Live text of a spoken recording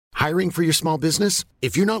Hiring for your small business?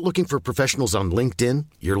 If you're not looking for professionals on LinkedIn,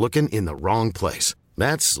 you're looking in the wrong place.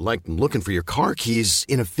 That's like looking for your car keys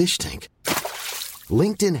in a fish tank.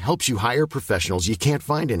 LinkedIn helps you hire professionals you can't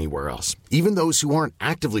find anywhere else, even those who aren't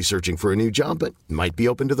actively searching for a new job but might be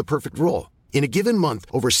open to the perfect role. In a given month,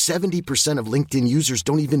 over 70% of LinkedIn users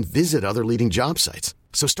don't even visit other leading job sites.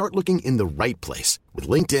 So start looking in the right place. With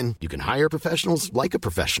LinkedIn, you can hire professionals like a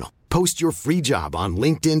professional. Post your free job on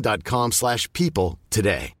linkedin.com/people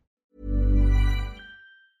today.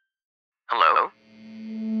 Hello?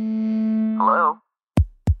 Hello?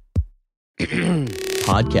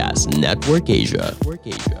 Podcast Network Asia.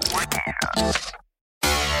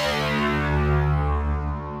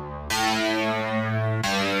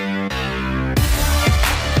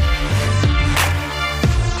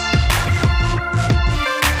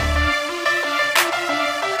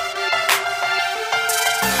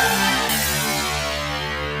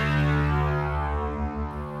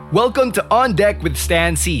 Welcome to On Deck with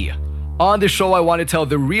Stan C. On the show, I want to tell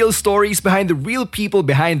the real stories behind the real people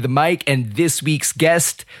behind the mic, and this week's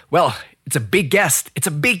guest, well, it's a big guest. It's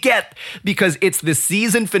a big get because it's the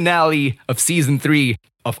season finale of season 3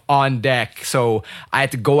 of On Deck. So I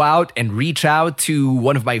had to go out and reach out to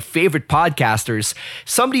one of my favorite podcasters,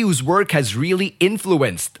 somebody whose work has really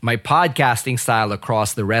influenced my podcasting style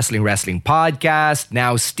across the Wrestling podcast,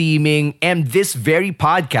 now Steaming, and this very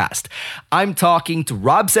podcast. I'm talking to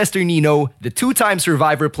Rob Cesternino, the 2-time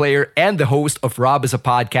Survivor player and the host of Rob as a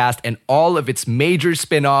Podcast and all of its major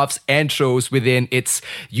spin-offs and shows within its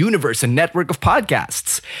universe and network of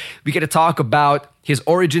podcasts. We get to talk about his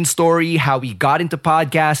origin story, how he got into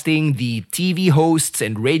podcasting, the TV hosts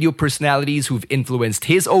and radio personalities who've influenced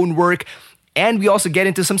his own work, and we also get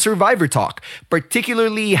into some Survivor talk,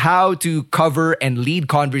 particularly how to cover and lead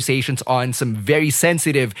conversations on some very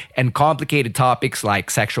sensitive and complicated topics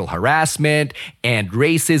like sexual harassment and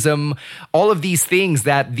racism, all of these things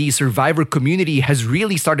that the Survivor community has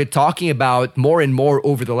really started talking about more and more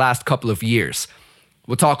over the last couple of years.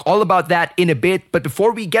 We'll talk all about that in a bit, but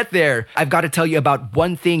before we get there, I've got to tell you about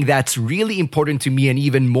one thing that's really important to me and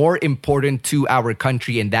even more important to our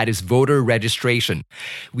country, and that is voter registration.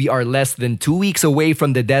 We are less than 2 weeks away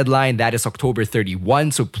from the deadline. That is October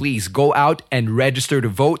 31, so please go out and register to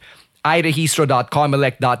vote.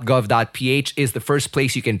 iRehistro.comelec.gov.ph is the first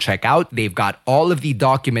place you can check out. They've got all of the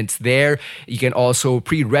documents there. You can also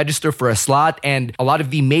pre-register for a slot, and a lot of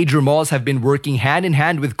the major malls have been working hand in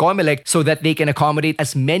hand with Comelec so that they can accommodate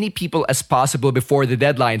as many people as possible before the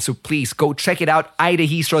deadline. So please go check it out,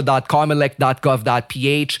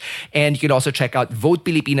 iRehistro.comelec.gov.ph, and you can also check out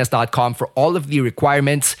votepilipinas.com for all of the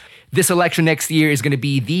requirements. This election next year is going to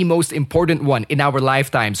be the most important one in our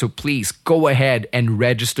lifetime, so please go ahead and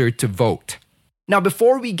register to vote. Now,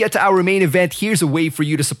 before we get to our main event, here's a way for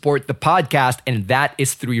you to support the podcast, and that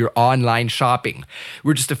is through your online shopping.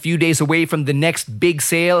 We're just a few days away from the next big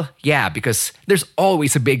sale. Yeah, because there's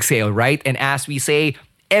always a big sale, right? And as we say,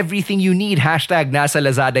 everything you need, hashtag nasa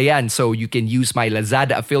Lazada yan. So you can use my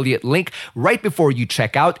Lazada affiliate link right before you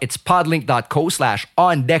check out. It's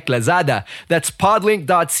podlink.co/ondecklazada. That's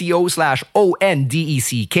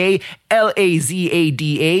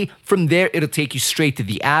podlink.co/ONDECKLAZADA. From there, it'll take you straight to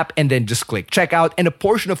the app and then just click checkout. And a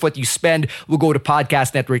portion of what you spend will go to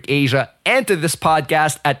Podcast Network Asia and to this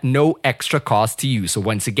podcast at no extra cost to you. So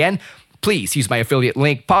once again, please use my affiliate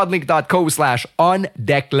link,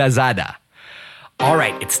 podlink.co/ondecklazada. All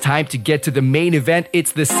right, it's time to get to the main event.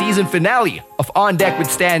 It's the season finale of On Deck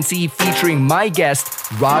with Stan C, featuring my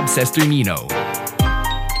guest, Rob Cesternino.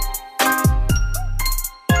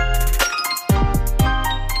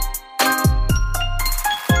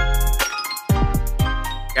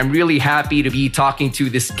 I'm really happy to be talking to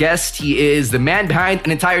this guest. He is the man behind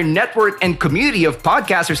an entire network and community of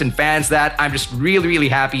podcasters and fans that I'm just really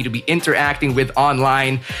happy to be interacting with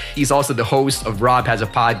online. He's also the host of Rob Has a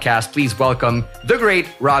Podcast. Please welcome the great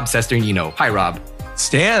Rob Cesternino. Hi, Rob.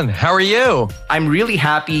 Stan, how are you? I'm really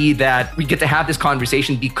happy that we get to have this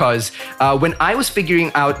conversation because when I was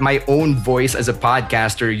figuring out my own voice as a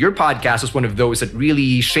podcaster, your podcast was one of those that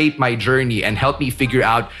really shaped my journey and helped me figure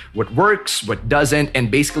out what works, what doesn't, and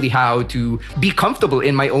basically how to be comfortable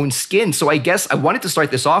in my own skin. So I guess I wanted to start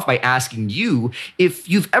this off by asking you if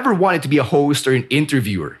you've ever wanted to be a host or an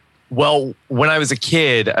interviewer. Well, when I was a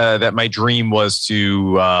kid, that my dream was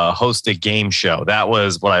to host a game show. That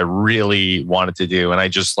was what I really wanted to do. And I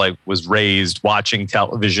just was raised watching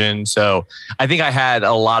television. So I think I had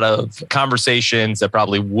a lot of conversations that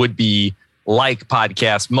probably would be like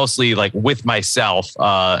podcasts, mostly with myself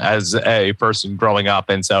as a person growing up.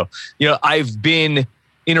 And so, I've been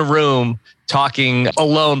in a room talking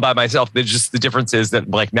alone by myself. There's just the difference is that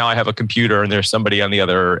like now I have a computer and there's somebody on the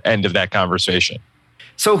other end of that conversation.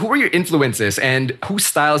 So who were your influences and whose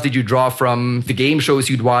styles did you draw from the game shows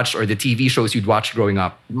you'd watched or the TV shows you'd watched growing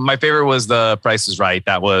up? My favorite was The Price is Right.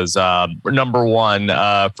 That was number one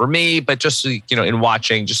for me, but just, in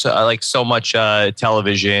watching just like so much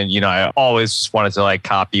television, I always just wanted to like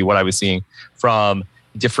copy what I was seeing from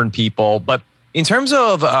different people. But in terms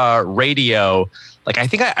of radio, like I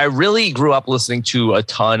think I really grew up listening to a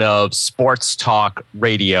ton of sports talk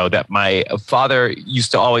radio that my father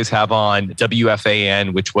used to always have on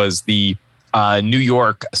WFAN, which was the New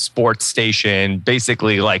York sports station,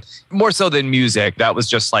 basically like more so than music. That was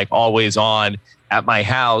just like always on at my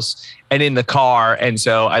house and in the car. And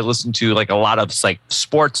so I listened to like a lot of like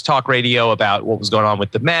sports talk radio about what was going on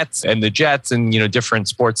with the Mets and the Jets and, different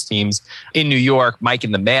sports teams in New York. Mike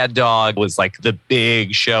and the Mad Dog was like the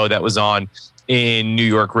big show that was on in New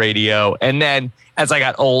York radio. And then as I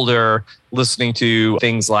got older, listening to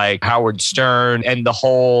things like Howard Stern and the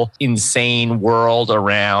whole insane world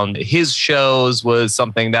around his shows was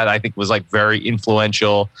something that I think was like very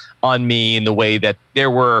influential on me in the way that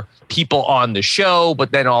there were people on the show,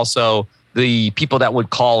 but then also the people that would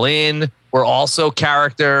call in were also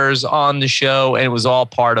characters on the show. And it was all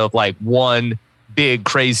part of like one big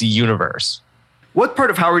crazy universe. What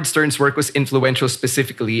part of Howard Stern's work was influential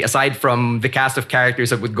specifically, aside from the cast of characters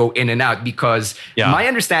that would go in and out? Because my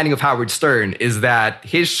understanding of Howard Stern is that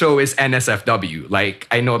his show is NSFW. Like,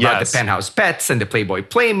 I know about the Penthouse Pets and the Playboy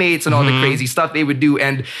Playmates and all the crazy stuff they would do.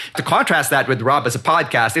 And to contrast that with Rob as a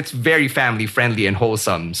podcast, it's very family-friendly and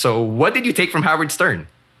wholesome. So what did you take from Howard Stern?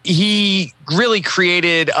 He really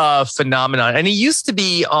created a phenomenon, and he used to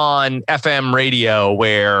be on FM radio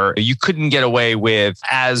where you couldn't get away with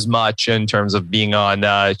as much in terms of being on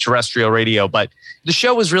terrestrial radio. But the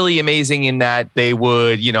show was really amazing in that they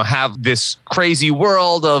would, have this crazy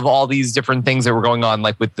world of all these different things that were going on,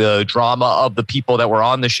 like with the drama of the people that were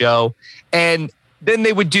on the show. And then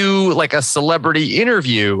they would do like a celebrity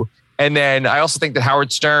interview. And then I also think that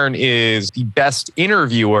Howard Stern is the best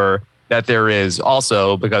interviewer that there is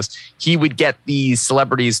also, because he would get these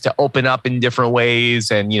celebrities to open up in different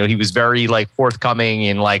ways. And, he was very like forthcoming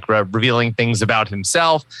in like revealing things about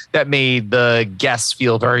himself that made the guests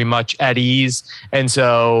feel very much at ease. And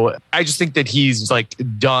so I just think that he's like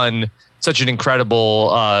done such an incredible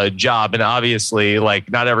job. And obviously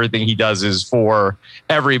like not everything he does is for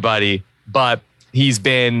everybody, but he's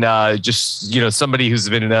been just, somebody who's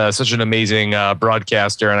been such an amazing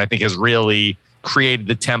broadcaster. And I think has really created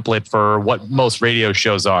the template for what most radio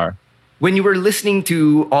shows are. When you were listening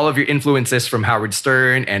to all of your influences from Howard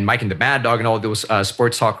Stern and Mike and the Mad Dog and all those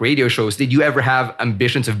sports talk radio shows, did you ever have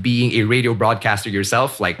ambitions of being a radio broadcaster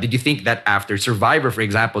yourself? Like, did you think that after Survivor, for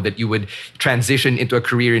example, that you would transition into a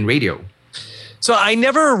career in radio? So I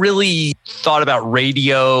never really thought about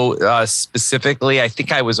radio specifically. I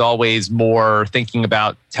think I was always more thinking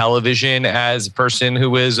about television as a person who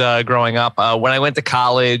was growing up. When I went to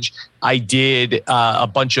college, I did a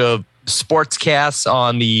bunch of sportscasts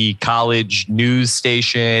on the college news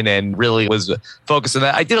station and really was focused on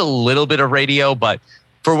that. I did a little bit of radio, but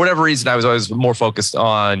for whatever reason, I was always more focused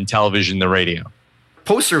on television than radio.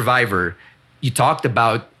 Post-Survivor, you talked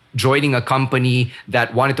about joining a company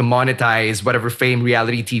that wanted to monetize whatever fame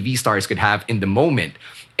reality TV stars could have in the moment.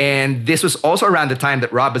 And this was also around the time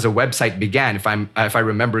that Rob as a website began, if I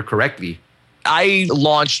remember correctly. I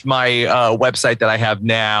launched my website that I have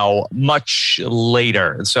now much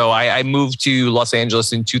later. So I moved to Los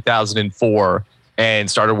Angeles in 2004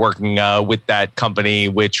 and started working with that company,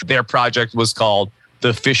 which their project was called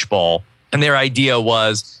The Fishbowl. And their idea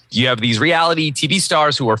was you have these reality TV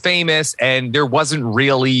stars who are famous, and there wasn't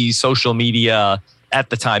really social media at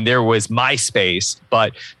the time. There was MySpace,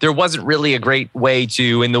 but there wasn't really a great way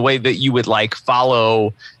to, in the way that you would like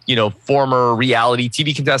follow, former reality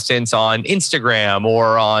TV contestants on Instagram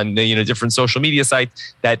or on different social media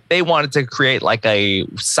sites, that they wanted to create like a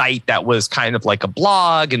site that was kind of like a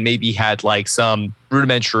blog and maybe had like some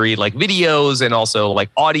rudimentary like videos and also like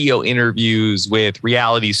audio interviews with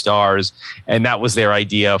reality stars. And that was their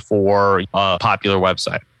idea for a popular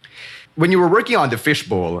website. When you were working on The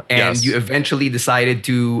Fishbowl and you eventually decided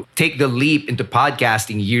to take the leap into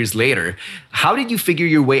podcasting years later, how did you figure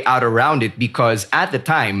your way out around it? Because at the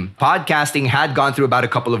time, podcasting had gone through about a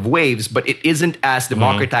couple of waves, but it isn't as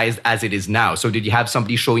democratized as it is now. So did you have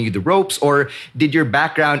somebody showing you the ropes, or did your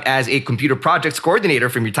background as a computer projects coordinator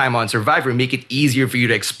from your time on Survivor make it easier for you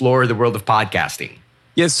to explore the world of podcasting?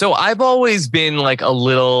 Yeah, so I've always been like a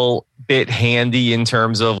little bit handy in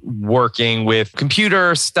terms of working with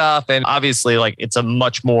computer stuff. And obviously, like, it's a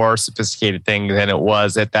much more sophisticated thing than it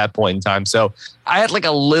was at that point in time. So I had like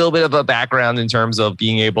a little bit of a background in terms of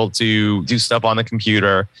being able to do stuff on the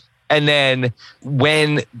computer. And then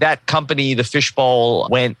when that company, the Fishbowl,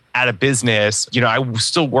 went out of business, I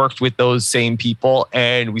still worked with those same people,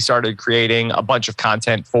 and we started creating a bunch of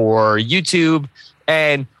content for YouTube.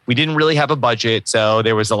 And we didn't really have a budget, so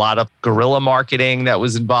there was a lot of guerrilla marketing that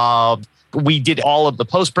was involved. We did all of the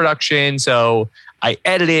post-production. So I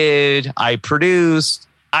edited, I produced.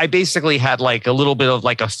 I basically had like a little bit of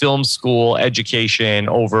like a film school education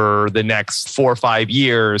over the next 4 or 5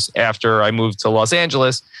 years after I moved to Los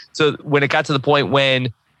Angeles. So when it got to the point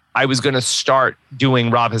when I was going to start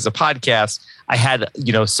doing Rob Has a Podcast, I had,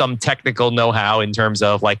 some technical know-how in terms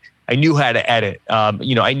of like, I knew how to edit.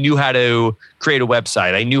 I knew how to create a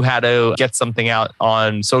website. I knew how to get something out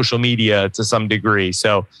on social media to some degree.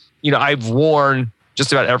 So, I've worn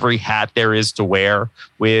just about every hat there is to wear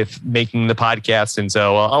with making the podcast. And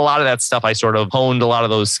so a lot of that stuff, I sort of honed a lot of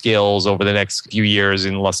those skills over the next few years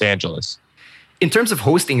in Los Angeles. In terms of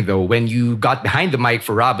hosting, though, when you got behind the mic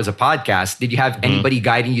for Rob Has a Podcast, did you have anybody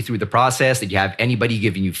guiding you through the process? Did you have anybody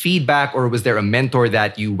giving you feedback? Or was there a mentor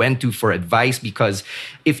that you went to for advice? Because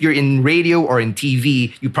if you're in radio or in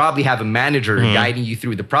TV, you probably have a manager guiding you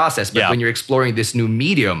through the process. But when you're exploring this new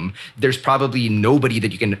medium, there's probably nobody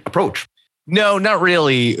that you can approach. No, not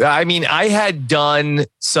really. I mean, I had done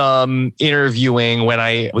some interviewing when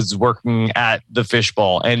I was working at the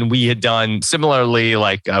Fishbowl, and we had done similarly,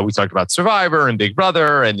 like we talked about Survivor and Big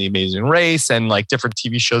Brother and The Amazing Race and like different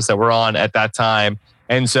TV shows that were on at that time.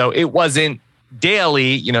 And so it wasn't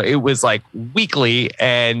daily, it was like weekly.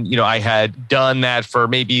 And, I had done that for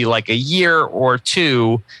maybe like a year or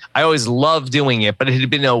two. I always loved doing it, but it had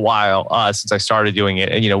been a while since I started doing it.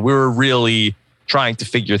 And, we were really trying to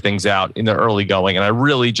figure things out in the early going. And I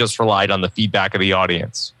really just relied on the feedback of the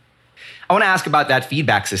audience. I want to ask about that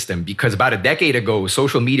feedback system, because about a decade ago,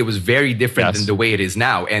 social media was very different than the way it is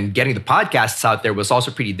now. And getting the podcasts out there was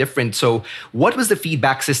also pretty different. So what was the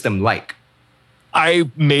feedback system like? I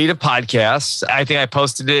made a podcast. I think I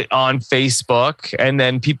posted it on Facebook, and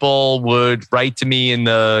then people would write to me in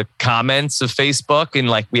the comments of Facebook. And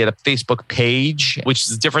like, we had a Facebook page, which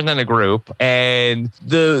is different than a group. And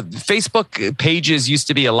the Facebook pages used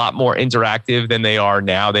to be a lot more interactive than they are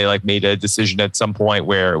now. They like made a decision at some point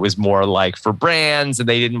where it was more like for brands, and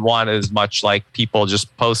they didn't want as much like people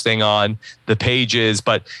just posting on the pages.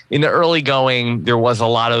 But in the early going, there was a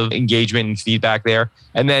lot of engagement and feedback there.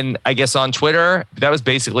 And then I guess on Twitter, that was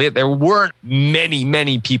basically it. There weren't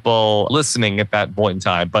many people listening at that point in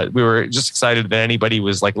time, but we were just excited that anybody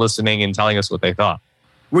was like listening and telling us what they thought.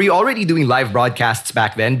 Were you already doing live broadcasts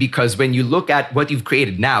back then? Because when you look at what you've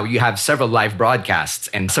created now, you have several live broadcasts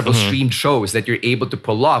and several streamed shows that you're able to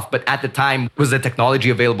pull off. But at the time, was the technology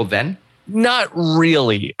available then? Not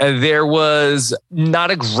really. There was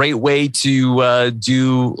not a great way to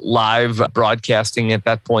do live broadcasting at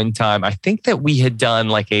that point in time. I think that we had done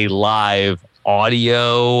like a live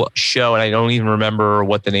audio show, and I don't even remember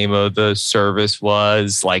what the name of the service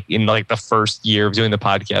was, like in like the first year of doing the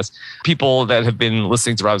podcast. People that have been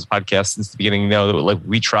listening to Rob's podcast since the beginning know that like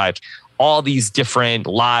we tried all these different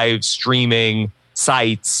live streaming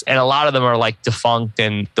sites, and a lot of them are like defunct,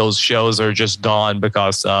 and those shows are just gone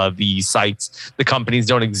because the sites, the companies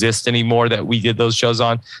don't exist anymore that we did those shows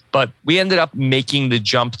on. But we ended up making the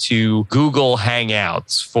jump to Google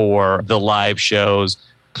Hangouts for the live shows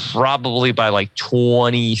probably by like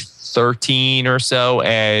 2013 or so,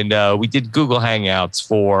 and we did Google Hangouts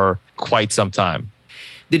for quite some time.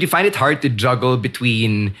 Did you find it hard to juggle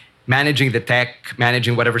between managing the tech,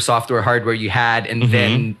 managing whatever software, hardware you had, and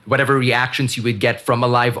then whatever reactions you would get from a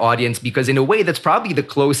live audience? Because in a way, that's probably the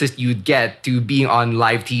closest you'd get to being on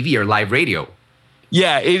live TV or live radio.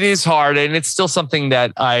 Yeah, it is hard, and it's still something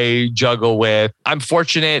that I juggle with. I'm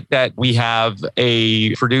fortunate that we have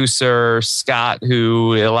a producer, Scott,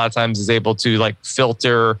 who a lot of times is able to like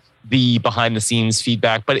filter the behind the scenes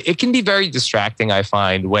feedback, but it can be very distracting, I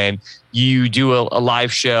find, when you do a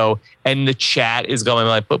live show and the chat is going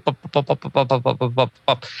like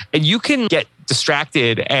and you can get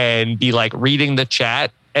distracted and be like reading the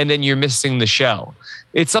chat, and then you're missing the show.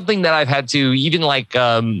 It's something that I've had to even like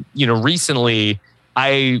recently.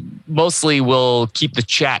 I mostly will keep the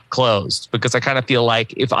chat closed because I kind of feel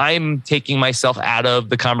like if I'm taking myself out of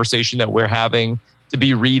the conversation that we're having to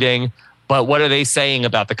be reading, but what are they saying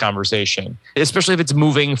about the conversation? Especially if it's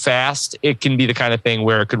moving fast, it can be the kind of thing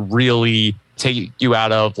where it could really take you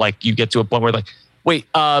out of, like, you get to a point where like, wait,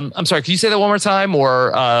 I'm sorry, can you say that one more time?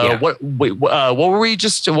 Or what were we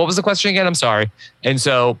just, what was the question again? I'm sorry. And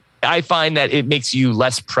so I find that it makes you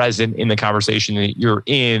less present in the conversation that you're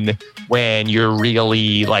in when you're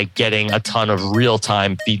really like getting a ton of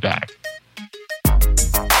real-time feedback.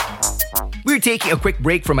 We're taking a quick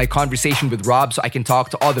break from my conversation with Rob so I can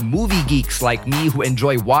talk to all the movie geeks like me who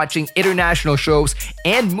enjoy watching international shows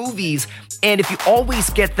and movies. And if you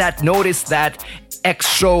always get that notice that X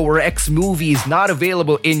show or X movie is not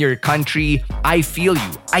available in your country, I feel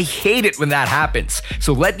you. I hate it when that happens.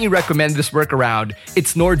 So let me recommend this workaround.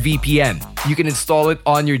 It's NordVPN. You can install it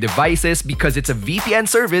on your devices because it's a VPN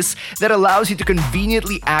service that allows you to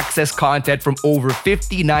conveniently access content from over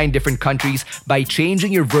 59 different countries by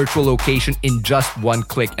changing your virtual location in just one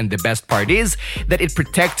click. And the best part is that it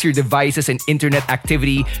protects your devices and internet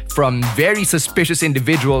activity from very suspicious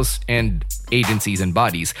individuals and agencies and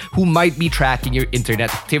bodies who might be tracking your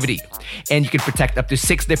internet activity. And you can protect up to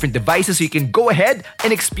 6 different devices, so you can go ahead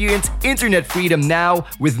and experience internet freedom now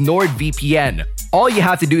with NordVPN. All you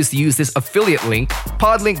have to do is to use this affiliate link,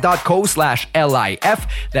 podlink.co/LIF.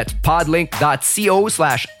 That's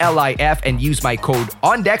podlink.co/LIF, and use my code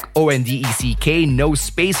ONDECK, ONDECK, no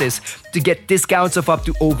spaces, to get discounts of up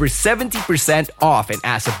to over 70% off. And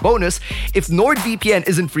as a bonus, if NordVPN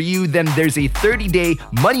isn't for you, then there's a 30-day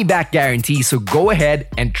money-back guarantee, so go ahead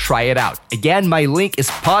and try it out. Again, my link is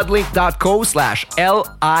podlink.co/LIF.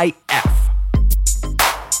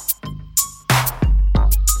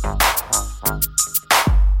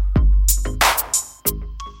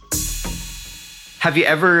 Have you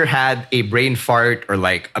ever had a brain fart or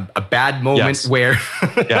like a bad moment where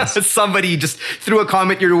somebody just threw a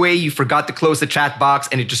comment your way, you forgot to close the chat box,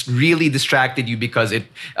 and it just really distracted you because it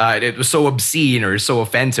was so obscene or so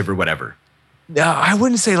offensive or whatever? No, I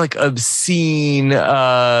wouldn't say like obscene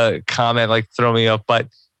comment, like throw me up, but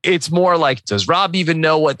it's more like, does Rob even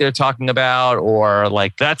know what they're talking about? Or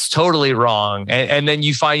like, that's totally wrong. And then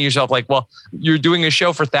you find yourself like, well, you're doing a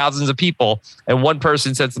show for thousands of people and one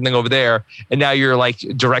person said something over there. And now you're like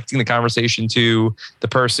directing the conversation to the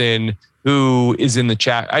person who is in the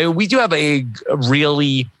chat. We do have a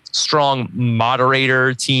really strong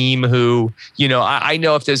moderator team who, you know, I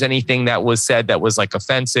know if there's anything that was said that was like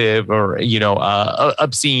offensive or, you know,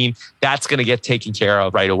 obscene, that's going to get taken care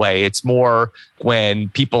of right away. It's more when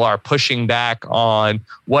people are pushing back on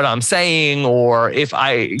what I'm saying, or if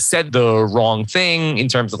I said the wrong thing in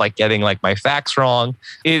terms of like getting like my facts wrong,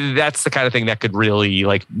 that's the kind of thing that could really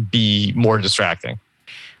like be more distracting.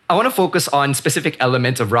 I want to focus on specific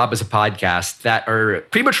elements of Rob as a podcast that are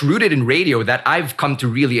pretty much rooted in radio that I've come to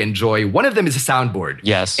really enjoy. One of them is a soundboard.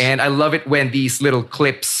 Yes. And I love it when these little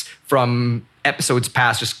clips from episodes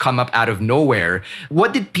past just come up out of nowhere.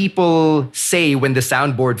 What did people say when the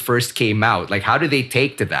soundboard first came out? Like, how did they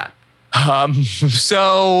take to that?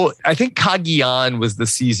 So I think Cagayan was the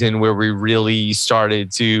season where we really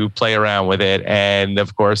started to play around with it. And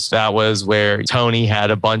of course, that was where Tony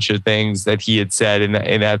had a bunch of things that he had said in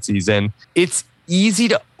that season. It's easy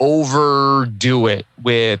to overdo it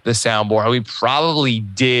with the soundboard. We probably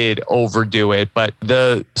did overdo it, but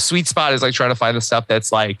the sweet spot is like trying to find the stuff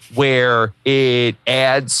that's like where it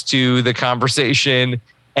adds to the conversation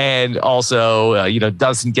and also, you know,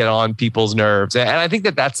 doesn't get on people's nerves. And I think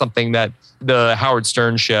that that's something that the Howard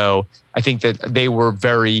Stern show, I think that they were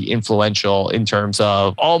very influential in terms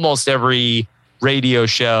of almost every radio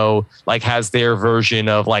show, like has their version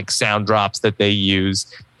of like sound drops that they use.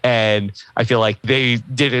 And I feel like they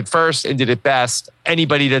did it first and did it best.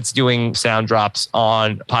 Anybody that's doing sound drops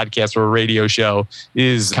on podcasts or a radio show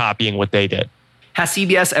is copying what they did. Has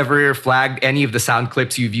CBS ever flagged any of the sound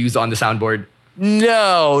clips you've used on the soundboard?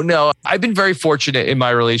 No. I've been very fortunate in my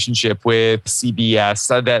relationship with CBS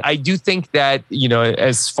that I do think that, you know,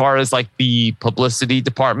 as far as like the publicity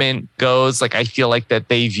department goes, like I feel like that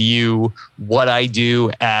they view what I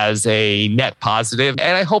do as a net positive.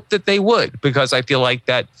 And I hope that they would, because I feel like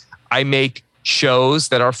that I make shows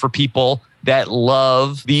that are for people that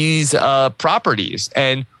love these properties.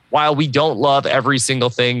 And while we don't love every single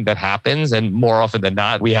thing that happens, and more often than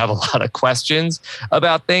not, we have a lot of questions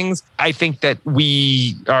about things, I think that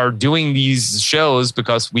we are doing these shows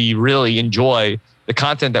because we really enjoy the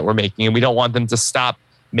content that we're making and we don't want them to stop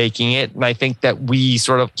making it. And I think that we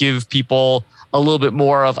sort of give people a little bit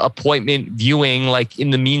more of appointment viewing, like in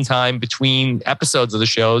the meantime between episodes of the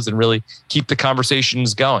shows, and really keep the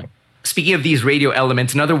conversations going. Speaking of these radio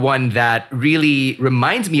elements, another one that really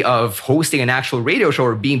reminds me of hosting an actual radio show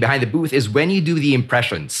or being behind the booth is when you do the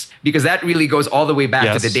impressions, because that really goes all the way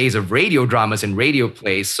back to the days of radio dramas and radio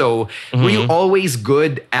plays. So were you always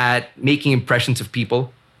good at making impressions of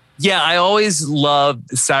people? Yeah, I always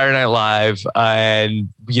loved Saturday Night Live and,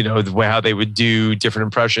 the way how they would do different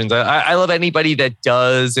impressions. I love anybody that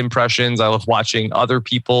does impressions. I love watching other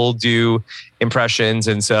people do impressions.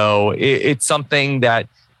 And so it's something that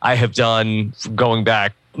I have done going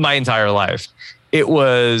back my entire life. It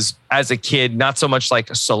was, as a kid, not so much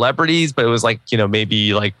like celebrities, but it was like,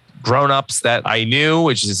 maybe like grown-ups that I knew,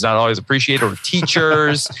 which is not always appreciated, or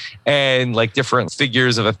teachers and like different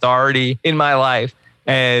figures of authority in my life,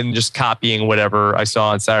 and just copying whatever I saw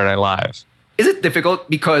on Saturday Night Live. Is it difficult?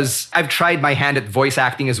 Because I've tried my hand at voice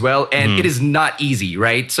acting as well, and it is not easy,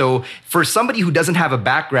 right? So for somebody who doesn't have a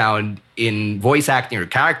background in voice acting or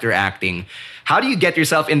character acting, how do you get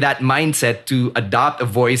yourself in that mindset to adopt a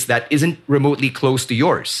voice that isn't remotely close to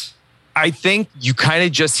yours? I think you kind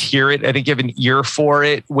of just hear it. I think you have an ear for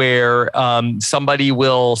it, where somebody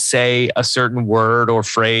will say a certain word or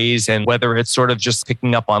phrase, and whether it's sort of just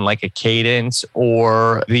picking up on like a cadence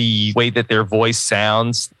or the way that their voice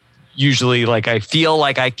sounds, usually like I feel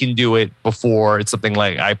like I can do it before it's something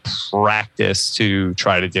like I practice to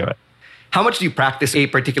try to do it. How much do you practice a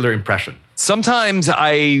particular impression? Sometimes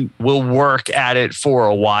I will work at it for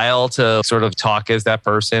a while to sort of talk as that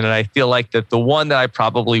person. And I feel like that the one that I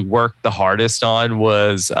probably worked the hardest on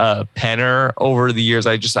was Penner over the years.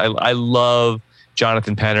 I love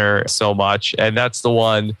Jonathan Penner so much. And that's the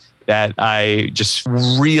one that I just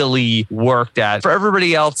really worked at. For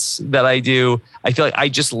everybody else that I do, I feel like I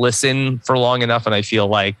just listen for long enough, and I feel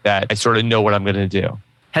like that I sort of know what I'm going to do.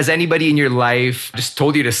 Has anybody in your life just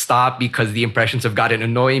told you to stop because the impressions have gotten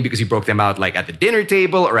annoying because you broke them out like at the dinner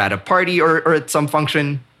table or at a party or at some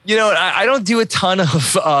function? I don't do a ton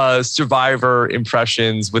of Survivor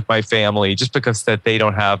impressions with my family, just because that they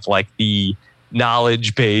don't have like the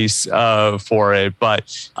knowledge base for it.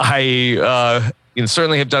 But I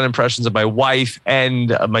certainly have done impressions of my wife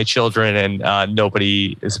and my children, and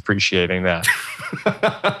nobody is appreciating that.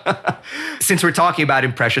 Since we're talking about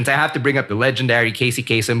impressions, I have to bring up the legendary Casey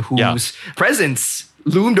Kasem, whose presence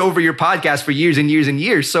loomed over your podcast for years and years and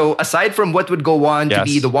years. So aside from what would go on to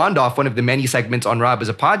be the Wand-Off, one of the many segments on Rob as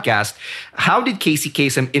a podcast, how did Casey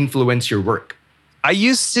Kasem influence your work? I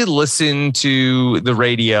used to listen to the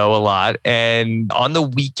radio a lot, and on the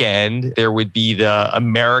weekend, there would be the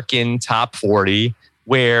American Top 40,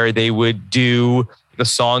 where they would do the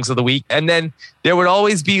songs of the week. And then there would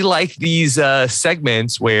always be like these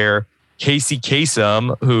segments where Casey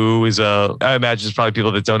Kasem, who is I imagine there's probably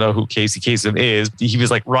people that don't know who Casey Kasem is. He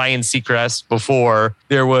was like Ryan Seacrest before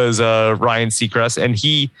there was Ryan Seacrest, and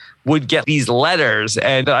he would get these letters.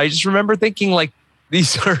 And I just remember thinking like,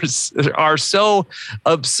 these are so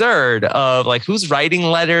absurd, of like, who's writing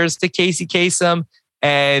letters to Casey Kasem?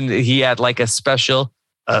 And he had like a special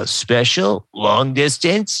long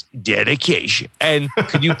distance dedication. And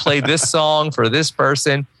could you play this song for this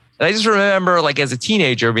person? And I just remember like as a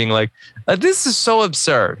teenager being like, this is so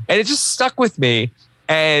absurd. And it just stuck with me.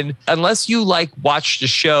 And unless you like watched a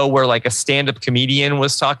show where like a stand-up comedian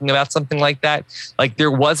was talking about something like that, like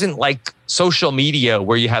there wasn't like social media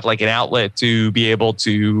where you had like an outlet to be able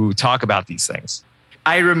to talk about these things.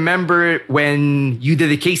 I remember when you did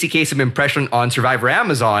the Casey Kasem impression on Survivor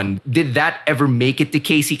Amazon. Did that ever make it to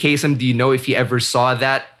Casey Kasem? Do you know if you ever saw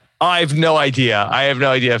that? I have no idea. I have no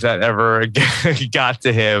idea if that ever got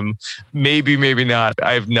to him. Maybe, maybe not.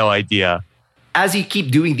 I have no idea. As you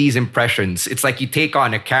keep doing these impressions, it's like you take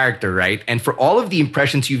on a character, right? And for all of the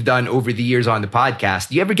impressions you've done over the years on the podcast,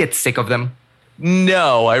 do you ever get sick of them?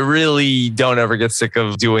 No, I really don't ever get sick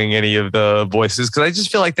of doing any of the voices, because I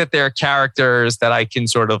just feel like that there are characters that I can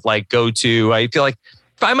sort of like go to. I feel like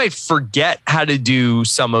I might forget how to do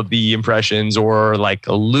some of the impressions or like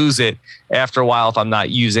lose it after a while if I'm not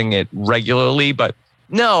using it regularly. But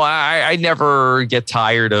no, I never get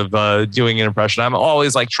tired of doing an impression. I'm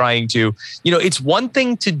always like trying to, it's one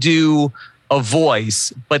thing to do a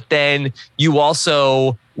voice, but then you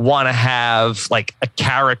also want to have like a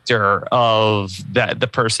character of the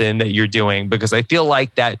person that you're doing, because I feel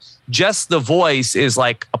like that just the voice is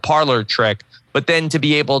like a parlor trick, but then to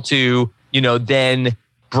be able to, then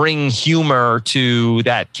bring humor to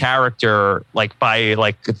that character, like by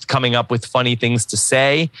like coming up with funny things to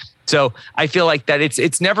say. So I feel like that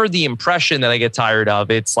it's never the impression that I get tired of.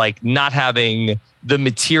 It's like not having the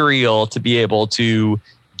material to be able to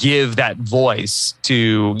give that voice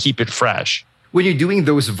to keep it fresh. When you're doing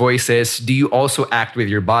those voices, do you also act with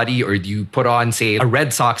your body, or do you put on, say, a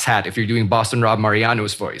Red Sox hat if you're doing Boston Rob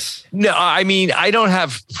Mariano's voice? No, I mean, I don't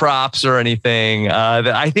have props or anything.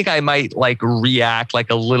 I think I might like react like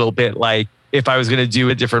a little bit like if I was going to do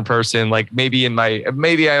a different person, like maybe I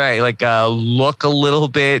might like look a little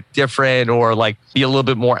bit different or like be a little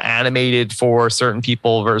bit more animated for certain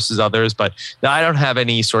people versus others. But no, I don't have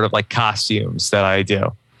any sort of like costumes that I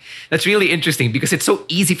do. That's really interesting because it's so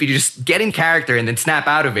easy for you to just get in character and then snap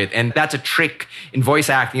out of it. And that's a trick in voice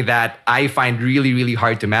acting that I find really, really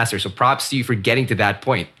hard to master. So props to you for getting to that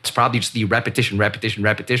point. It's probably just the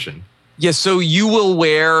repetition. Yeah, so you will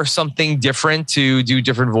wear something different to do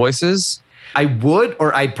different voices? I would,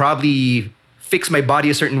 or I'd probably fix my body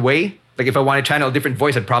a certain way. Like if I want to channel a different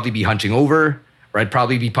voice, I'd probably be hunching over or I'd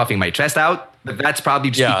probably be puffing my chest out. But that's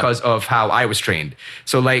probably just because of how I was trained.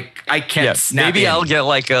 So like I can't snap maybe in. I'll get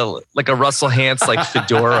like a Russell Hantz like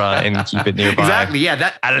fedora and keep it nearby. Exactly.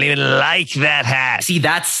 Yeah. I don't even like that hat. See,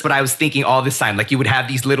 that's what I was thinking all this time. Like you would have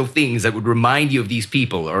these little things that would remind you of these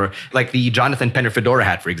people, or like the Jonathan Penner fedora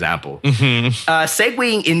hat, for example.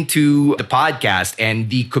 Segueing into the podcast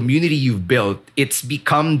and the community you've built, it's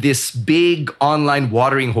become this big online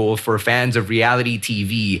watering hole for fans of reality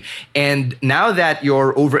TV. And now that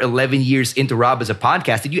you're over 11 years into Rob as a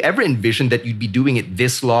podcast, did you ever envision that you'd be doing it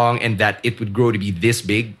this long and that it would grow to be this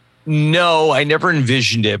big? No, I never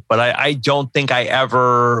envisioned it, but I don't think I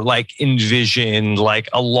ever like envisioned like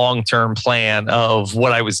a long-term plan of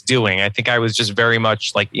what I was doing. I think I was just very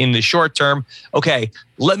much like in the short term, okay,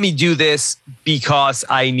 let me do this because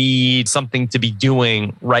I need something to be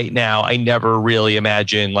doing right now. I never really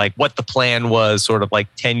imagined like what the plan was sort of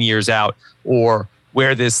like 10 years out or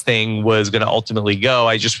where this thing was going to ultimately go.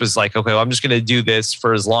 I just was like, okay, well, I'm just going to do this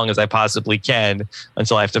for as long as I possibly can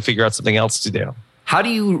until I have to figure out something else to do. How do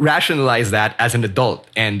you rationalize that as an adult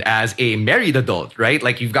and as a married adult, right?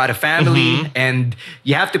 Like you've got a family and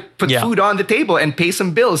you have to put food on the table and pay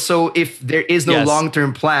some bills. So if there is no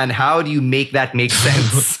long-term plan, how do you make that make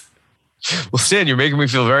sense? Well, Stan, you're making me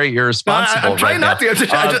feel very irresponsible. I'm trying not to.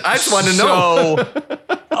 I just want to know.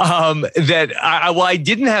 I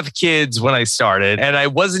didn't have kids when I started, and I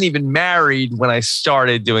wasn't even married when I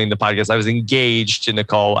started doing the podcast. I was engaged to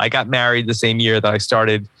Nicole. I got married the same year that I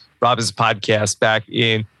started Rob's podcast back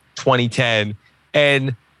in 2010.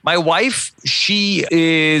 And my wife, she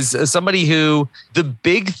is somebody who the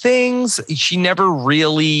big things, she never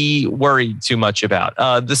really worried too much about.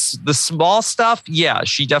 The small stuff, yeah,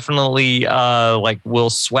 she definitely like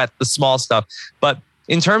will sweat the small stuff. But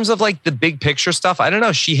in terms of like the big picture stuff, I don't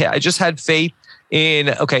know. I just had faith in,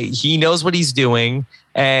 okay, he knows what he's doing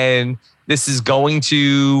and this is going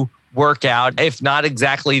to work out. If not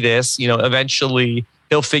exactly this, eventually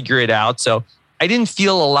he'll figure it out. So I didn't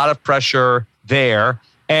feel a lot of pressure there.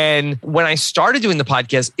 And when I started doing the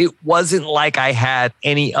podcast, it wasn't like I had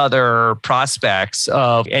any other prospects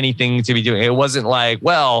of anything to be doing. It wasn't like,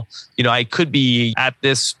 well, I could be at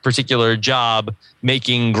this particular job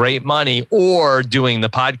making great money or doing the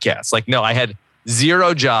podcast. Like, no, I had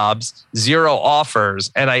 0 jobs, 0 offers.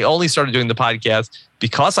 And I only started doing the podcast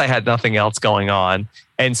because I had nothing else going on.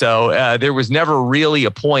 And so there was never really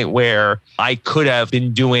a point where I could have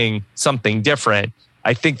been doing something different.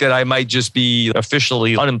 I think that I might just be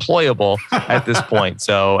officially unemployable at this point.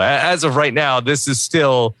 So as of right now, this is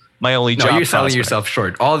still my only job. No, you're selling prospect. yourself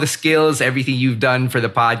short. All the skills, everything you've done for the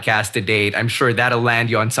podcast to date, I'm sure that'll land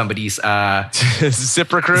you on somebody's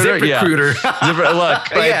ZipRecruiter. ZipRecruiter.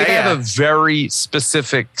 Look, I think I have a very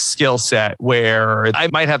specific skill set where I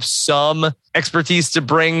might have some expertise to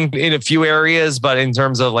bring in a few areas, but in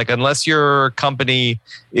terms of like, unless your company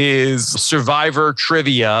is Survivor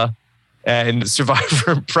trivia and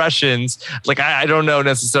Survivor impressions, like I don't know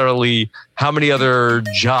necessarily how many other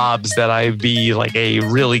jobs that I'd be like a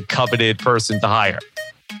really coveted person to hire.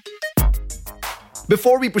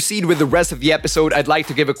 Before we proceed with the rest of the episode, I'd like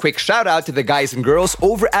to give a quick shout out to the guys and girls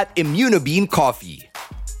over at Immunobean Coffee.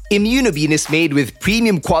 Immunobean is made with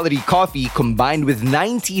premium quality coffee combined with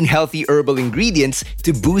 19 healthy herbal ingredients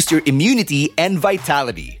to boost your immunity and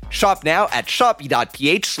vitality. Shop now at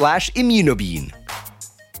shopee.ph/Immunobean.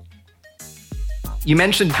 You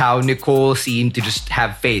mentioned how Nicole seemed to just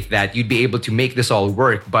have faith that you'd be able to make this all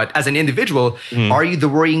work. But as an individual, are you the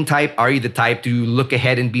worrying type? Are you the type to look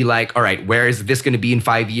ahead and be like, all right, where is this going to be in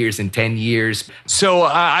 5 years, in 10 years? So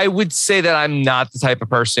I would say that I'm not the type of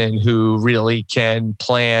person who really can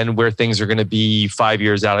plan where things are going to be 5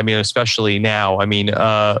 years out. I mean, especially now. I mean,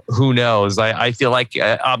 who knows? I feel like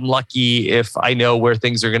I'm lucky if I know where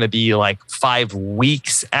things are going to be like 5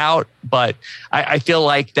 weeks out. But I feel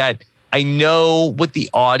like that I know what the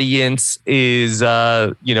audience is,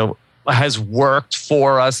 has worked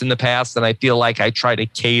for us in the past. And I feel like I try to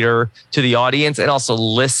cater to the audience and also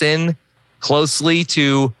listen closely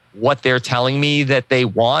to what they're telling me that they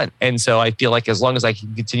want. And so I feel like as long as I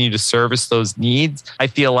can continue to service those needs, I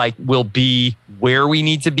feel like we'll be where we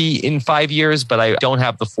need to be in 5 years, but I don't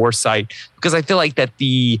have the foresight because I feel like that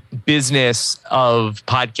the business of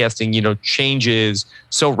podcasting, changes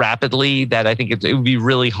so rapidly that I think it would be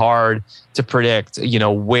really hard to predict,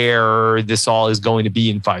 where this all is going to be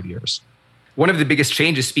in 5 years. One of the biggest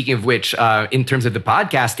changes, speaking of which, in terms of the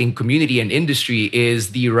podcasting community and industry,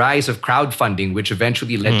 is the rise of crowdfunding, which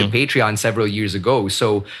eventually led to Patreon several years ago.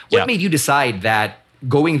 So what made you decide that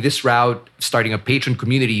going this route, starting a Patreon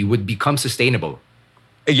community, would become sustainable?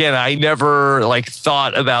 Again, I never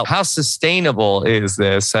thought about how sustainable is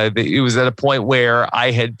this. It was at a point where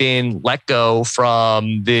I had been let go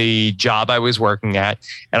from the job I was working at,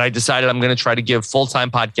 and I decided I'm going to try to give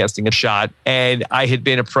full-time podcasting a shot. And I had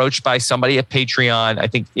been approached by somebody at Patreon, I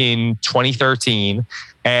think in 2013.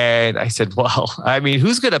 And I said, well,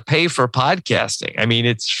 who's going to pay for podcasting?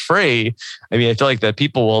 It's free. I feel like that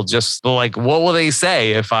people will just what will they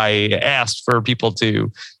say if I asked for people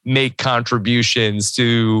to make contributions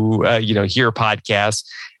to, hear podcasts?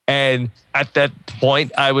 And at that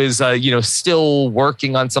point, I was, still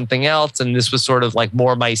working on something else. And this was sort of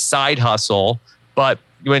more my side hustle. But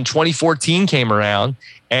when 2014 came around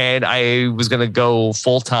and I was going to go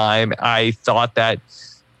full time, I thought that,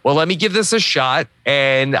 well, let me give this a shot.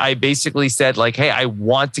 And I basically said hey, I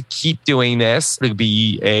want to keep doing this to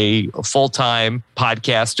be a full-time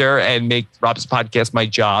podcaster and make Rob's Podcast my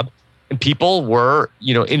job. And people were,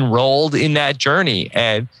 enrolled in that journey.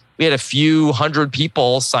 And we had a few hundred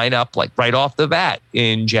people sign up right off the bat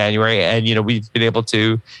in January. And, we've been able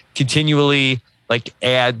to continually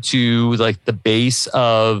add to the base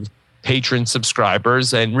of patron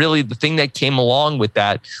subscribers. And really the thing that came along with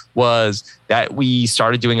that was that we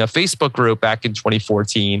started doing a Facebook group back in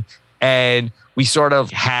 2014. And we sort of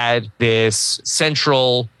had this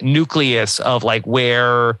central nucleus of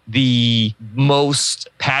where the most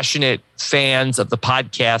passionate fans of the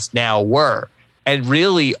podcast now were. And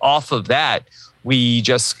really off of that, we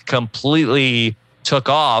just completely took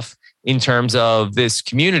off in terms of this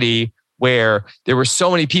community where there were so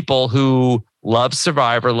many people who loved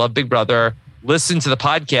Survivor, loved Big Brother, listened to the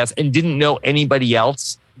podcast and didn't know anybody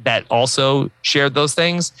else that also shared those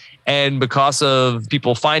things. And because of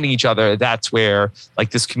people finding each other, that's where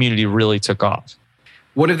this community really took off.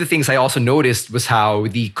 One of the things I also noticed was how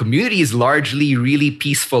the community is largely really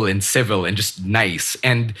peaceful and civil and just nice.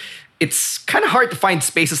 And it's kind of hard to find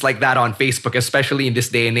spaces like that on Facebook, especially in this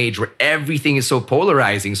day and age where everything is so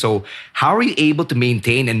polarizing. So how are you able to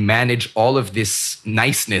maintain and manage all of this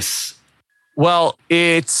niceness? Well,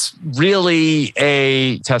 it's really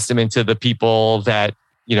a testament to the people that,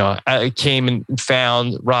 came and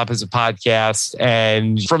found Rob as a podcast.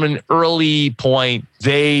 And from an early point,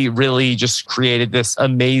 they really just created this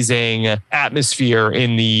amazing atmosphere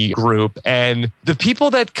in the group. And the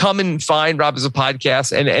people that come and find Rob as a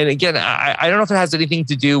podcast, and again, I don't know if it has anything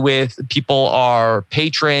to do with people are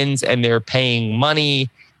patrons and they're paying money.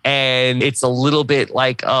 And it's a little bit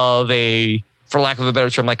of a, for lack of a better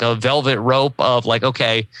term, a velvet rope of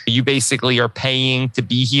okay, you basically are paying to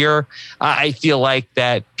be here. I feel like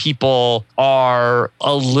that people are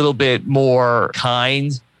a little bit more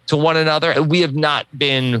kind to one another. We have not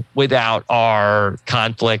been without our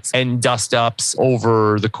conflicts and dust-ups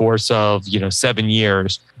over the course of, 7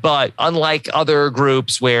 years. But unlike other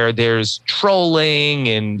groups where there's trolling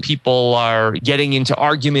and people are getting into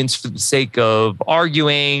arguments for the sake of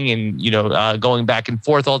arguing and, going back and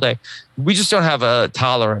forth all day, we just don't have a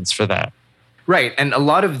tolerance for that. Right. And a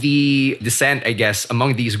lot of the dissent, I guess,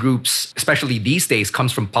 among these groups, especially these days,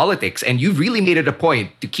 comes from politics. And you've really made it a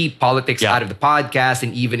point to keep politics out of the podcast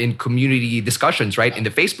and even in community discussions, right, in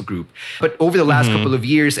the Facebook group. But over the last couple of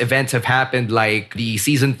years, events have happened like the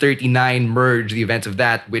season 39 merge, the events of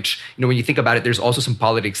that, which, when you think about it, there's also some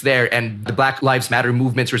politics there. And the Black Lives Matter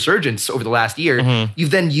movement's resurgence over the last year,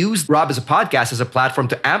 you've then used Rob as a podcast as a platform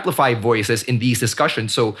to amplify voices in these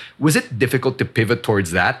discussions. So was it difficult to pivot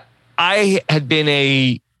towards that? I had been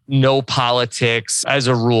a no politics as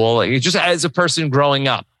a rule, just as a person growing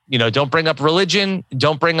up. Don't bring up religion,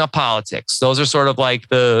 don't bring up politics. Those are sort of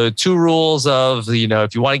the two rules of,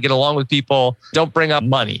 if you want to get along with people, don't bring up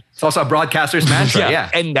money. It's also a broadcaster's mantra, yeah.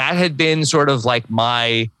 And that had been sort of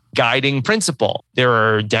my guiding principle. There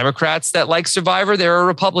are Democrats that like Survivor. There are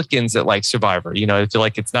Republicans that like Survivor. I feel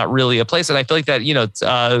like it's not really a place. And I feel like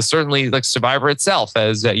that, certainly Survivor itself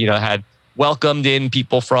has, had welcomed in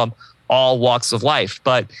people from all walks of life.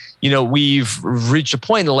 But, we've reached a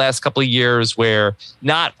point in the last couple of years where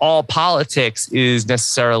not all politics is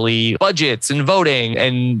necessarily budgets and voting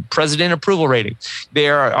and president approval rating.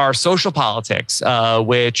 There are social politics,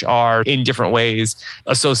 which are in different ways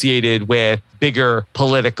associated with bigger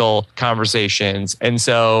political conversations. And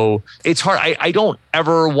so it's hard. I don't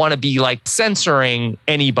ever want to be like censoring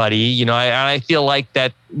anybody. I feel like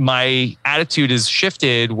that my attitude has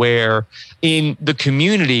shifted where in the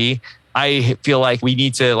community, I feel like we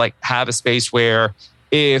need to like have a space where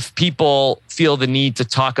if people feel the need to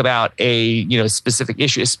talk about a specific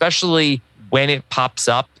issue, especially when it pops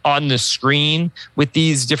up on the screen with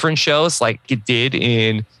these different shows, like it did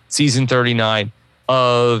in season 39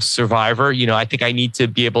 of Survivor, I think I need to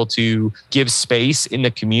be able to give space in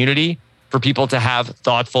the community for people to have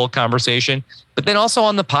thoughtful conversation. But then also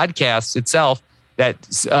on the podcast itself, that,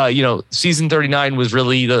 season 39 was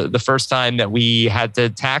really the first time that we had to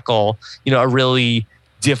tackle, a really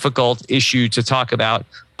difficult issue to talk about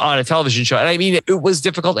on a television show. And I mean, it was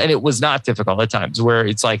difficult and it was not difficult at times where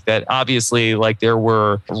it's like that, obviously, like there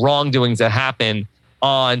were wrongdoings that happened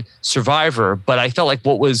on Survivor. But I felt like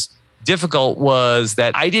what was difficult was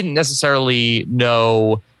that I didn't necessarily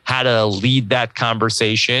know how to lead that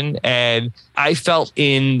conversation. And I felt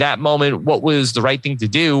in that moment, what was the right thing to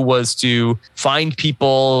do was to find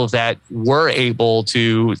people that were able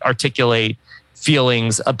to articulate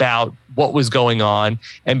feelings about what was going on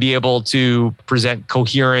and be able to present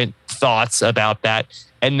coherent thoughts about that,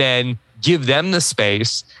 and then give them the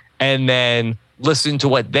space and then listen to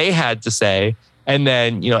what they had to say. And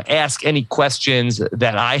then, ask any questions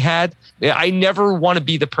that I had. I never want to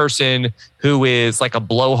be the person who is like a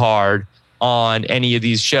blowhard on any of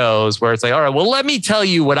these shows where it's like, all right, well, let me tell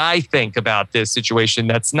you what I think about this situation.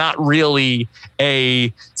 That's not really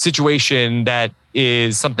a situation that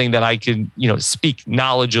is something that I can, speak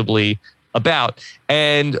knowledgeably about.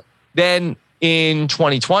 And then in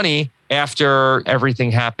 2020, after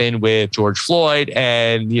everything happened with George Floyd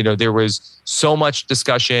and, there was so much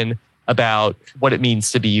discussion about what it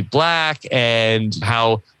means to be Black and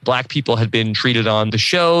how Black people had been treated on the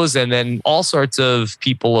shows, and then all sorts of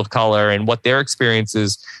people of color and what their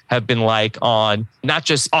experiences have been like on not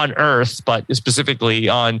just on Earth, but specifically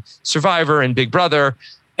on Survivor and Big Brother.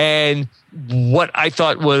 And what I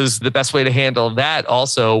thought was the best way to handle that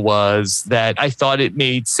also was that I thought it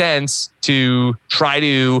made sense to try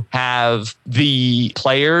to have the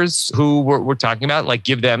players who we're talking about, like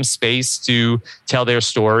give them space to tell their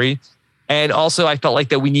story. And also I felt like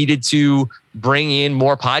that we needed to bring in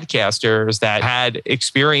more podcasters that had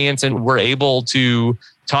experience and were able to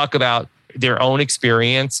talk about their own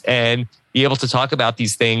experience and be able to talk about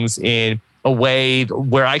these things in a way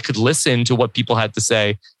where I could listen to what people had to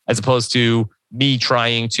say, as opposed to me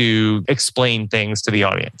trying to explain things to the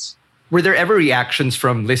audience. Were there ever reactions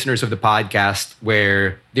from listeners of the podcast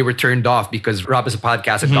where they were turned off because Rob as a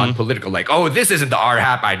podcast had gone political? Like, oh, this isn't the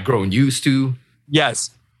RHAP I'd grown used to.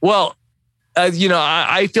 Yes. Well,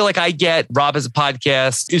 I feel like I get Rob as a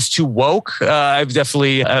podcast is too woke. I've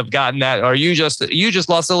definitely gotten that. Or you just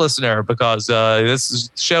lost a listener because this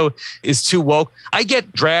show is too woke. I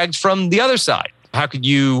get dragged from the other side. How could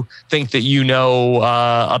you think that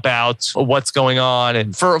about what's going on,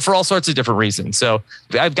 and for all sorts of different reasons? So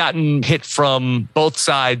I've gotten hit from both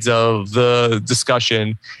sides of the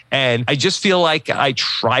discussion, and I just feel like I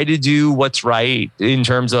try to do what's right in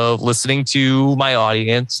terms of listening to my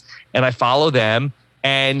audience, and I follow them.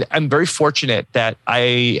 And I'm very fortunate that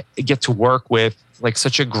I get to work with like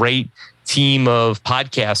such a great team of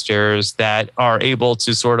podcasters that are able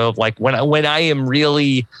to sort of like when I am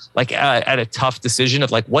really like at a tough decision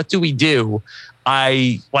of like, what do we do?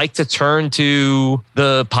 I like to turn to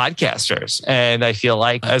the podcasters, and I feel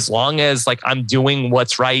like as long as like I'm doing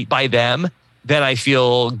what's right by them, then I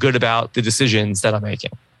feel good about the decisions that I'm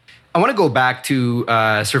making. I want to go back to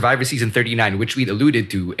Survivor Season 39, which we alluded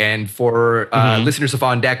to. And for listeners of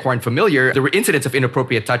On Deck who aren't familiar, there were incidents of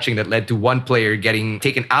inappropriate touching that led to one player getting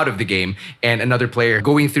taken out of the game and another player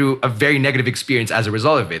going through a very negative experience as a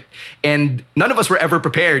result of it. And none of us were ever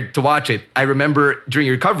prepared to watch it. I remember during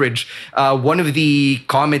your coverage, one of the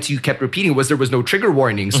comments you kept repeating was there was no trigger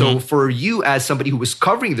warning. So for you as somebody who was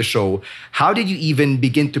covering the show, how did you even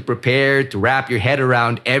begin to prepare, to wrap your head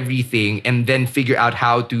around everything and then figure out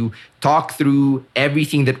how to talk through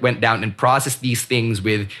everything that went down and process these things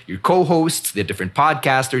with your co-hosts, the different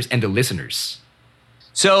podcasters, and the listeners?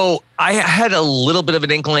 So I had a little bit of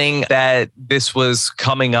an inkling that this was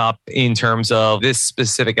coming up in terms of this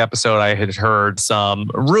specific episode. I had heard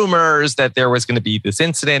some rumors that there was going to be this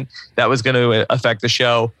incident that was going to affect the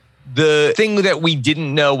show. The thing that we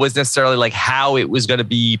didn't know was necessarily like how it was going to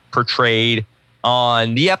be portrayed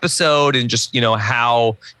on the episode and just,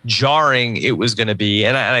 how jarring it was going to be.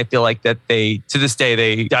 And I feel like that to this day,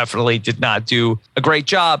 they definitely did not do a great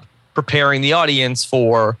job preparing the audience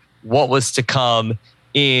for what was to come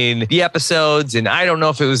in the episodes. And I don't know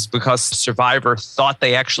if it was because Survivor thought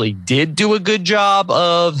they actually did do a good job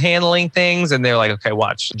of handling things. And they're like, okay,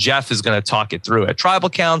 watch, Jeff is going to talk it through at Tribal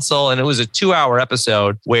Council. And it was a 2-hour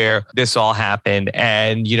episode where this all happened.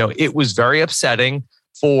 And, it was very upsetting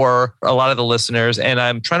for a lot of the listeners. And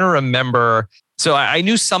I'm trying to remember. So I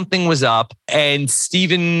knew something was up and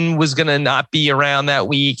Steven was going to not be around that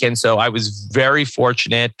week. And so I was very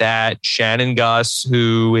fortunate that Shannon Gus,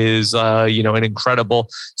 who is, an incredible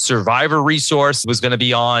Survivor resource, was going to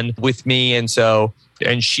be on with me. And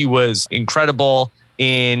she was incredible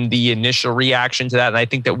in the initial reaction to that. And I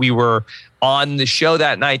think that we were on the show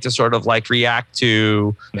that night to sort of like react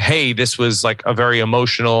to, hey, this was like a very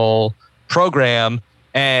emotional program.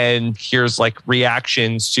 And here's like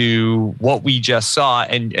reactions to what we just saw.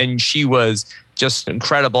 And she was just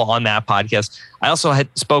incredible on that podcast. I also had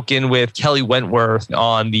spoken with Kelly Wentworth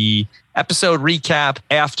on the episode recap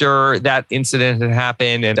after that incident had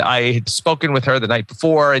happened. And I had spoken with her the night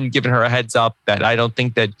before and given her a heads up that I don't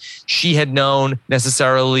think that she had known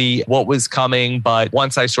necessarily what was coming. But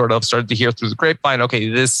once I sort of started to hear through the grapevine, okay,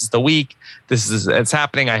 this is the week, it's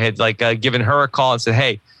happening. I had like given her a call and said,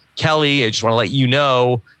 hey, Kelly, I just want to let you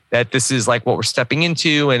know that this is like what we're stepping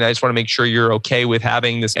into. And I just want to make sure you're okay with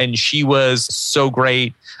having this. And she was so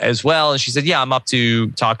great as well. And she said, yeah, I'm up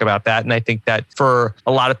to talk about that. And I think that for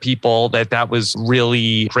a lot of people that was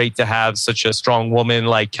really great to have such a strong woman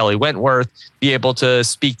like Kelly Wentworth be able to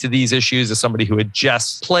speak to these issues as somebody who had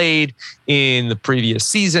just played in the previous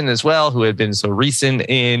season as well, who had been so recent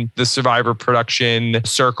in the Survivor production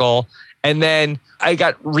circle. And then I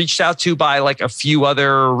got reached out to by like a few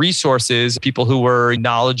other resources, people who were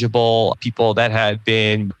knowledgeable, people that had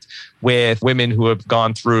been with women who have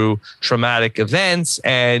gone through traumatic events.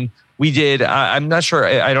 And we did, I'm not sure,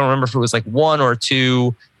 I don't remember if it was like 1 or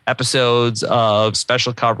 2 episodes of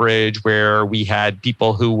special coverage where we had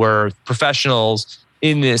people who were professionals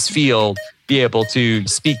in this field be able to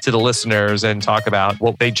speak to the listeners and talk about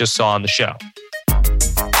what they just saw on the show.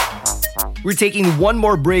 We're taking one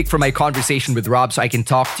more break from my conversation with Rob so I can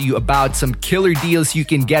talk to you about some killer deals you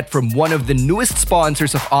can get from one of the newest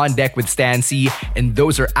sponsors of On Deck with Stan C, and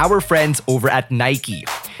those are our friends over at Nike.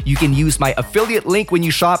 You can use my affiliate link when you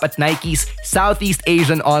shop at Nike's Southeast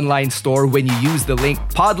Asian online store when you use the link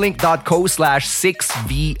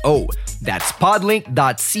podlink.co/6VO. That's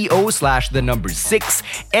podlink.co/6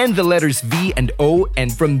 and the letters V and O.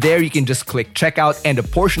 And from there, you can just click checkout and a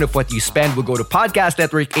portion of what you spend will go to Podcast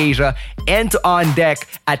Network Asia and to On Deck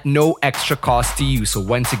at no extra cost to you. So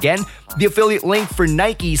once again, the affiliate link for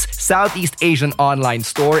Nike's Southeast Asian online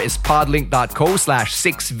store is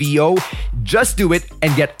podlink.co/6VO. Just do it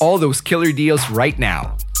and get all those killer deals right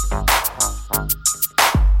now.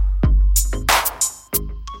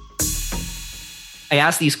 I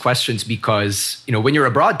ask these questions because, when you're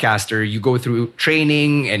a broadcaster, you go through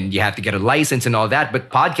training and you have to get a license and all that. But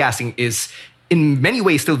podcasting is in many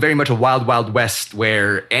ways still very much a wild, wild west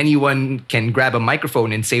where anyone can grab a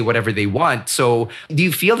microphone and say whatever they want. So do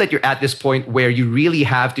you feel that you're at this point where you really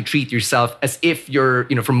have to treat yourself as if you're,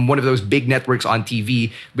 from one of those big networks on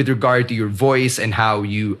TV with regard to your voice and how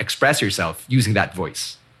you express yourself using that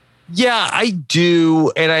voice? Yeah, I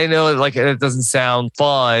do. And I know like it doesn't sound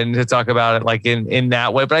fun to talk about it like in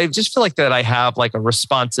that way, but I just feel like that I have like a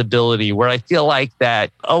responsibility where I feel like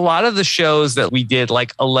that a lot of the shows that we did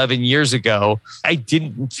like 11 years ago, I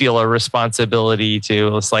didn't feel a responsibility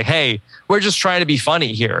to. It's like, hey, we're just trying to be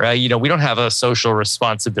funny here. We don't have a social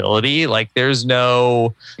responsibility. Like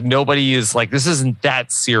nobody is like, this isn't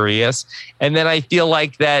that serious. And then I feel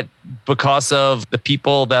like that because of the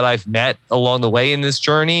people that I've met along the way in this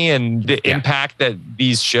journey and the impact that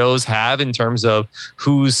these shows have in terms of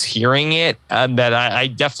who's hearing it, that I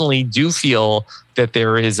definitely do feel that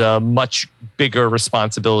there is a much bigger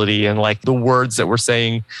responsibility, and like the words that we're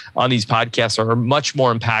saying on these podcasts are much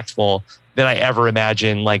more impactful than I ever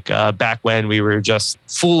imagined. Like back when we were just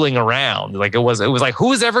fooling around, like it was like,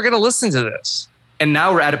 who is ever going to listen to this? And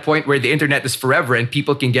now we're at a point where the internet is forever and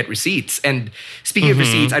people can get receipts. And speaking of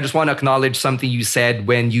receipts, I just want to acknowledge something you said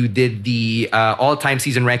when you did the all-time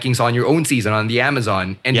season rankings on your own season on the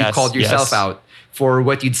Amazon. And you called yourself out for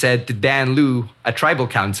what you'd said to Dan Liu at Tribal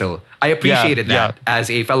Council. I appreciated that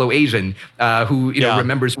as a fellow Asian who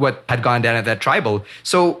remembers what had gone down at that tribal.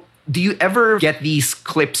 So Do you ever get these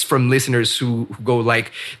clips from listeners who go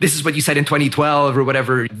like, this is what you said in 2012 or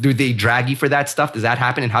whatever? Do they drag you for that stuff? Does that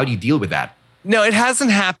happen? And how do you deal with that? No, it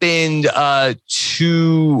hasn't happened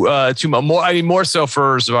too much. More, I mean, more so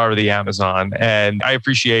for Survivor the Amazon, and I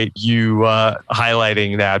appreciate you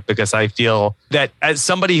highlighting that, because I feel that as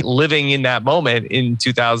somebody living in that moment in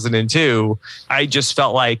 2002, I just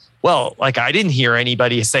felt like, well, like I didn't hear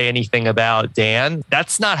anybody say anything about Dan.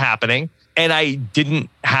 That's not happening, and I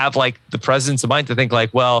didn't have like the presence of mind to think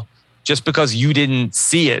like, well, just because you didn't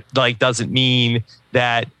see it, like doesn't mean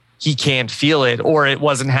that he can't feel it, or it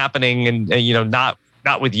wasn't happening, and not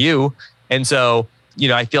with you. And so,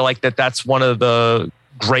 I feel like that's one of the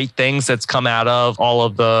great things that's come out of all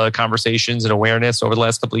of the conversations and awareness over the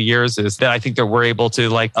last couple of years, is that I think that we're able to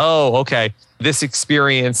like, oh, okay, this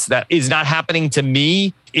experience that is not happening to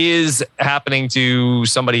me is happening to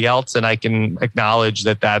somebody else. And I can acknowledge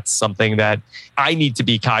that that's something that I need to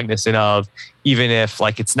be cognizant of, even if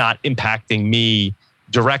like it's not impacting me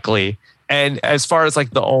directly. And as far as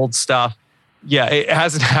like the old stuff, yeah, it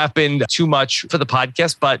hasn't happened too much for the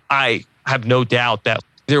podcast, but I have no doubt that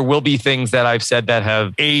there will be things that I've said that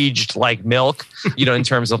have aged like milk, in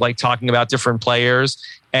terms of like talking about different players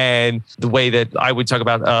and the way that I would talk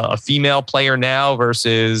about a female player now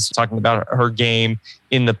versus talking about her game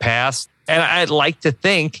in the past. And I'd like to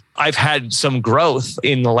think I've had some growth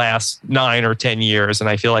in the last 9 or 10 years. And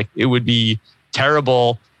I feel like it would be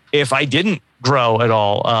terrible if I didn't grow at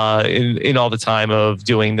all in all the time of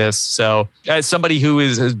doing this. So as somebody who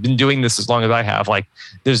has been doing this as long as I have, like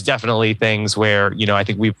there's definitely things where, I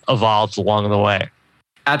think we've evolved along the way.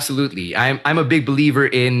 Absolutely. I'm a big believer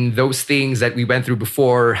in those things that we went through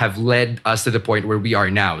before have led us to the point where we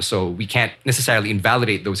are now. So we can't necessarily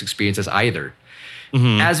invalidate those experiences either.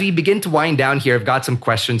 Mm-hmm. As we begin to wind down here, I've got some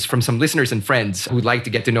questions from some listeners and friends who'd like to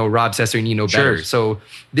get to know Rob Cesternino better. Sure. So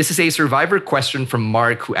this is a Survivor question from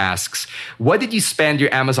Mark, who asks, what did you spend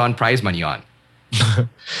your Amazon prize money on?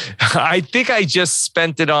 I think I just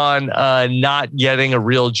spent it on not getting a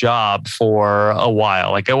real job for a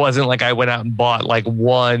while. Like it wasn't like I went out and bought like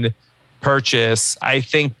one purchase. I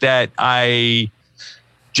think that I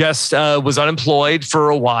just was unemployed for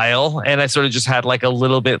a while, and I sort of just had like a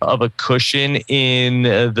little bit of a cushion in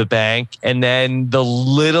the bank. And then the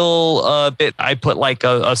little bit, I put like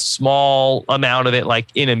a small amount of it like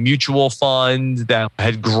in a mutual fund that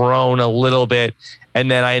had grown a little bit. And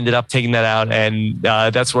then I ended up taking that out, and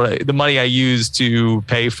that's what the money I used to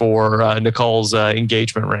pay for Nicole's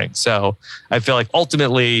engagement ring. So I feel like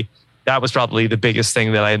ultimately that was probably the biggest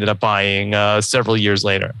thing that I ended up buying several years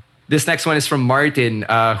later. This next one is from Martin,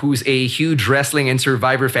 who's a huge wrestling and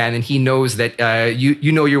Survivor fan, and he knows that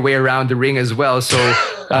you know your way around the ring as well. So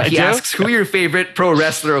he asks who your favorite pro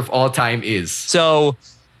wrestler of all time is. So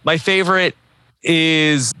my favorite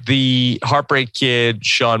is the Heartbreak Kid,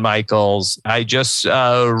 Shawn Michaels. I just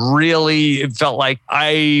really felt like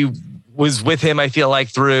I was with him, I feel like,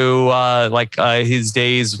 through his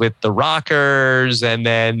days with the Rockers, and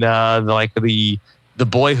then the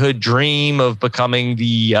boyhood dream of becoming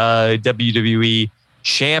the WWE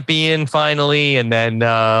champion finally, and then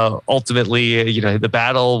ultimately, the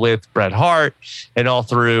battle with Bret Hart, and all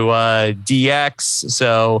through DX.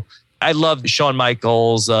 So I love Shawn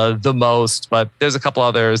Michaels the most, but there's a couple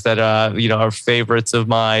others that are favorites of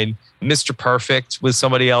mine. Mr. Perfect was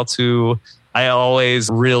somebody else who I always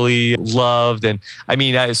really loved. And I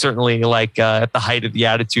mean, I certainly like at the height of the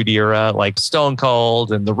Attitude Era, like Stone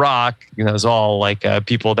Cold and The Rock, it was all like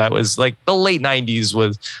people that was like the late 90s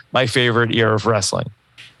was my favorite era of wrestling.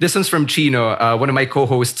 This one's from Chino, one of my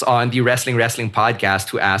co-hosts on the Wrestling podcast,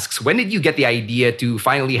 who asks, when did you get the idea to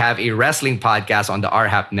finally have a wrestling podcast on the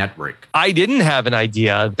RHAP network? I didn't have an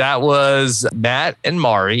idea. That was Matt and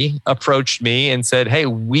Mari approached me and said, hey,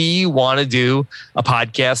 we want to do a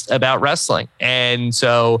podcast about wrestling. And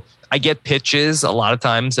so I get pitches a lot of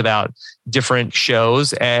times about different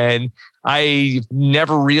shows, and I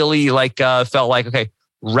never really felt like, okay,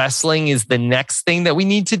 wrestling is the next thing that we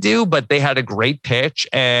need to do, but they had a great pitch,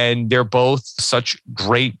 and they're both such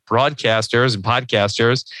great broadcasters and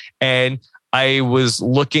podcasters. And I was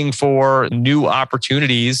looking for new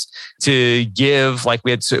opportunities to give, like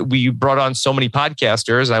we brought on so many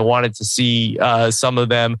podcasters. I wanted to see some of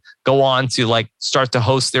them go on to start to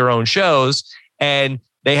host their own shows. And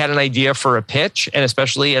they had an idea for a pitch, and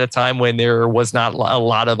especially at a time when there was not a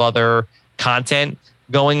lot of other content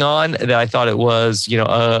going on, that I thought it was,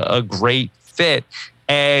 a great fit.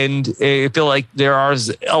 And I feel like there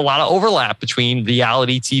is a lot of overlap between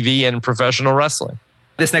reality TV and professional wrestling.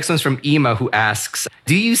 This next one's from Ima, who asks,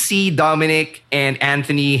 do you see Dominic and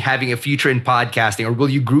Anthony having a future in podcasting, or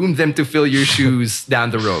will you groom them to fill your shoes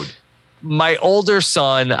down the road? My older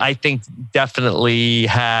son, I think, definitely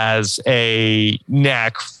has a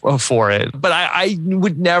knack for it. But I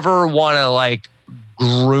would never want to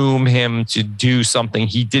groom him to do something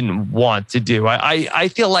he didn't want to do. I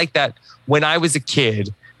feel like that when I was a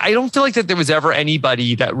kid, I don't feel like that there was ever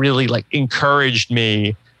anybody that really encouraged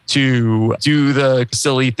me to do the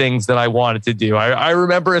silly things that I wanted to do. I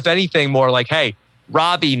remember, if anything, more like, hey,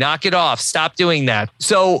 Robbie, knock it off. Stop doing that.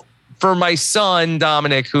 So for my son,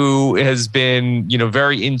 Dominic, who has been,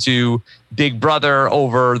 very into Big Brother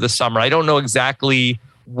over the summer, I don't know exactly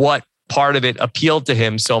what part of it appealed to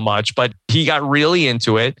him so much, but he got really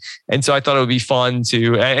into it. And so I thought it would be fun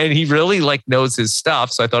and he really knows his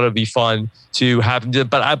stuff. So I thought it would be fun to have him do it.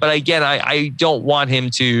 But again, I don't want him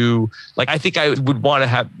to, I think I would want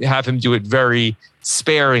to have him do it very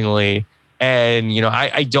sparingly. And,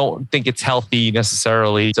 I don't think it's healthy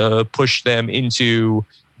necessarily to push them into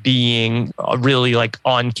being really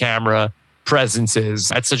on camera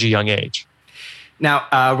presences at such a young age. Now,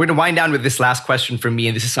 we're going to wind down with this last question from me,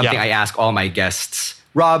 and this is something I ask all my guests.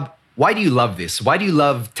 Rob, why do you love this? Why do you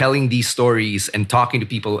love telling these stories and talking to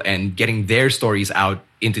people and getting their stories out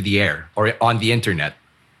into the air or on the internet?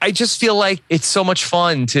 I just feel like it's so much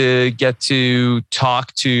fun to get to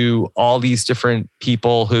talk to all these different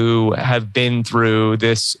people who have been through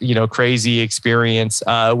this, crazy experience,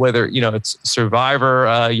 whether, it's Survivor,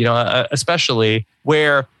 especially,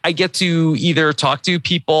 where I get to either talk to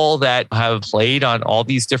people that have played on all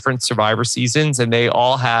these different Survivor seasons, and they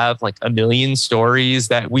all have a million stories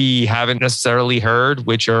that we haven't necessarily heard,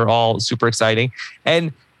 which are all super exciting.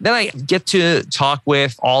 And then I get to talk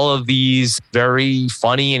with all of these very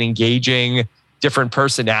funny and engaging different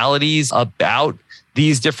personalities about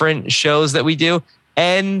these different shows that we do.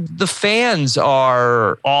 And the fans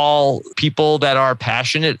are all people that are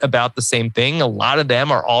passionate about the same thing. A lot of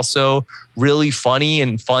them are also really funny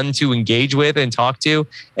and fun to engage with and talk to.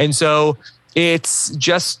 And so it's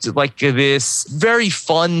just this very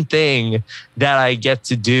fun thing that I get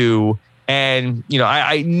to do. And,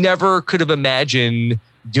 I never could have imagined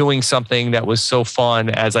doing something that was so fun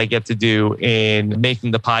as I get to do in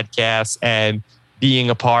making the podcast and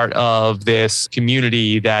being a part of this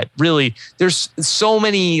community that really, there's so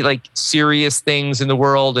many serious things in the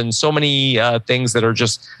world and so many things that are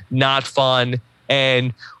just not fun.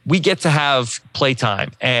 And we get to have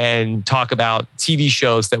playtime and talk about TV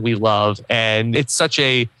shows that we love. And it's such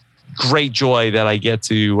a great joy that I get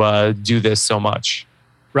to do this so much.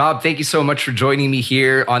 Rob, thank you so much for joining me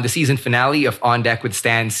here on the season finale of On Deck with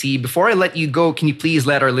Stan C. Before I let you go, can you please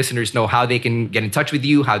let our listeners know how they can get in touch with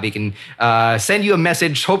you, how they can send you a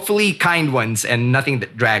message, hopefully kind ones and nothing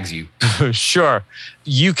that drags you? Sure.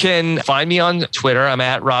 You can find me on Twitter. I'm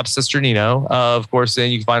at Rob Cesternino. Of course, then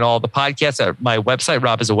you can find all the podcasts at my website,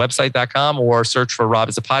 robisawebsite.com, or search for Rob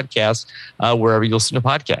as a Podcast wherever you listen to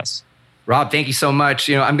podcasts. Rob, thank you so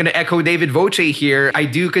much. I'm going to echo David Voce here. I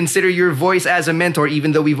do consider your voice as a mentor,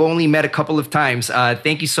 even though we've only met a couple of times.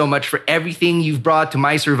 Thank you so much for everything you've brought to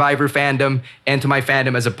my Survivor fandom and to my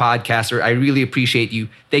fandom as a podcaster. I really appreciate you.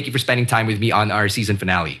 Thank you for spending time with me on our season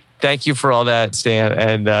finale. Thank you for all that, Stan,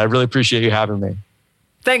 and I really appreciate you having me.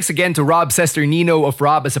 Thanks again to Rob Cesternino of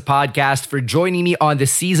Rob as a Podcast for joining me on the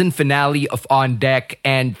season finale of On Deck.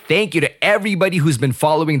 And thank you to everybody who's been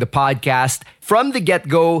following the podcast from the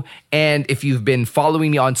get-go. And if you've been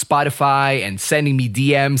following me on Spotify and sending me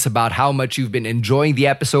DMs about how much you've been enjoying the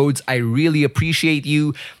episodes, I really appreciate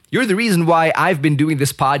you. You're the reason why I've been doing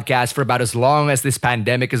this podcast for about as long as this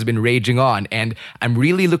pandemic has been raging on. And I'm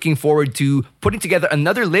really looking forward to putting together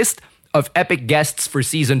another list of epic guests for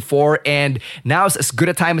season 4. And now's as good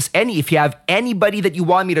a time as any. If you have anybody that you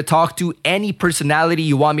want me to talk to, any personality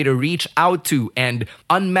you want me to reach out to and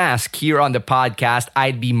unmask here on the podcast,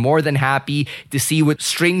 I'd be more than happy to see what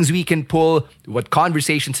strings we can pull, what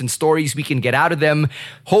conversations and stories we can get out of them.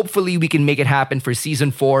 Hopefully we can make it happen for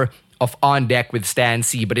season 4 of On Deck with Stan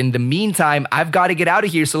C. But in the meantime, I've got to get out of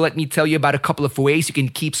here. So let me tell you about a couple of ways you can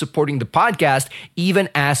keep supporting the podcast even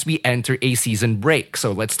as we enter a season break.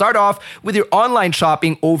 So let's start off with your online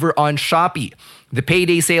shopping over on Shopee. The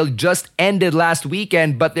payday sale just ended last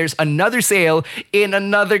weekend, but there's another sale in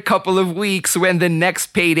another couple of weeks when the next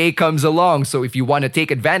payday comes along. So if you want to take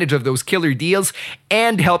advantage of those killer deals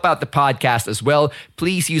and help out the podcast as well,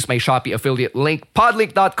 please use my Shopee affiliate link,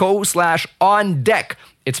 podlink.co/ondeck.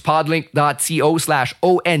 It's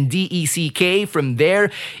podlink.co/ONDECK. From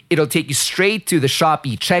there, it'll take you straight to the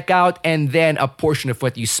Shopee checkout, and then a portion of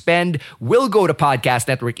what you spend will go to Podcast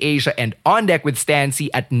Network Asia and On Deck with Stan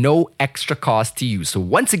C at no extra cost to you. So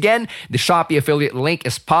once again, the Shopee affiliate link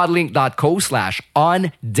is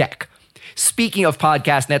podlink.co/OnDeck. Speaking of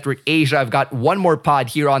Podcast Network Asia, I've got one more pod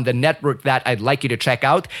here on the network that I'd like you to check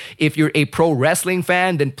out. If you're a pro wrestling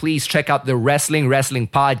fan, then please check out the Wrestling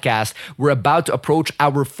Podcast. We're about to approach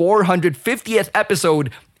our 450th episode,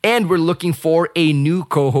 and we're looking for a new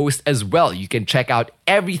co-host as well. You can check out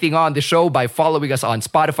everything on the show by following us on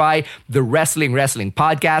Spotify, the Wrestling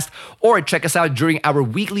Podcast, or check us out during our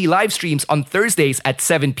weekly live streams on Thursdays at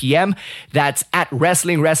 7 p.m. That's at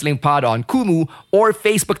Wrestling Pod on Kumu or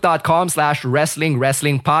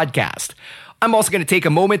Facebook.com/Wrestling Podcast. I'm also going to take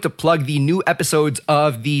a moment to plug the new episodes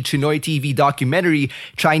of the Chinoy TV documentary,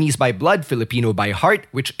 Chinese by Blood, Filipino by Heart,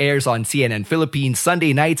 which airs on CNN Philippines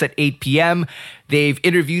Sunday nights at 8 p.m. They've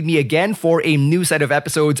interviewed me again for a new set of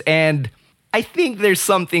episodes, and I think there's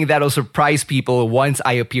something that'll surprise people once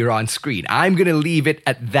I appear on screen. I'm going to leave it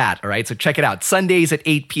at that, all right? So check it out. Sundays at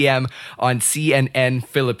 8 p.m. on CNN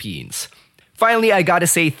Philippines. Finally, I got to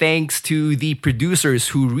say thanks to the producers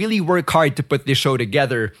who really work hard to put this show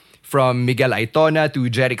together. From Miguel Aitona to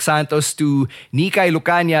Jeric Santos to Nikay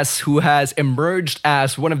Lucanias, who has emerged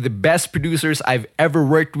as one of the best producers I've ever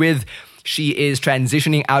worked with. She is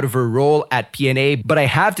transitioning out of her role at PNA, but I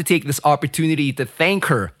have to take this opportunity to thank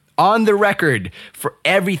her on the record for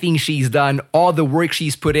everything she's done, all the work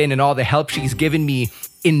she's put in, and all the help she's given me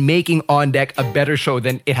in making On Deck a better show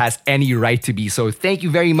than it has any right to be. So thank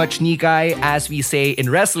you very much, Nikay. As we say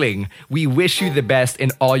in wrestling, we wish you the best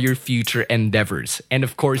in all your future endeavors. And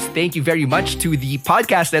of course, thank you very much to the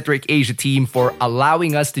Podcast Network Asia team for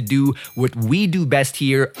allowing us to do what we do best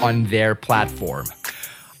here on their platform.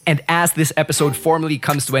 And as this episode formally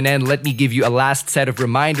comes to an end, let me give you a last set of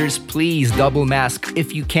reminders. Please double mask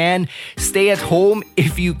if you can. Stay at home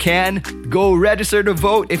if you can. Go register to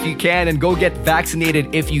vote if you can. And go get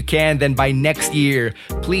vaccinated if you can. Then by next year,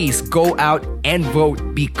 please go out and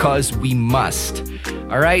vote because we must.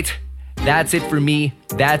 All right? That's it for me.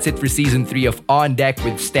 That's it for Season 3 of On Deck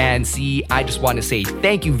with Stan C. I just want to say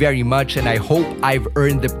thank you very much, and I hope I've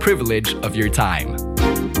earned the privilege of your time.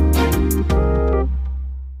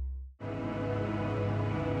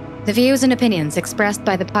 The views and opinions expressed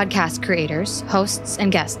by the podcast creators, hosts,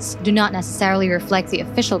 and guests do not necessarily reflect the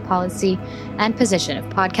official policy and position of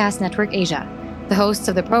Podcast Network Asia, the hosts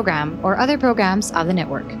of the program, or other programs of the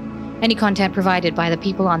network. Any content provided by the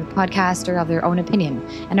people on the podcast are of their own opinion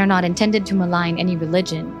and are not intended to malign any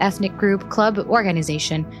religion, ethnic group, club,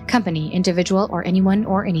 organization, company, individual, or anyone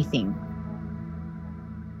or anything.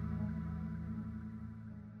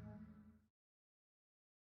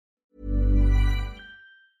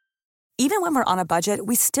 Even when we're on a budget,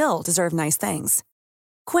 we still deserve nice things.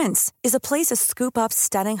 Quince is a place to scoop up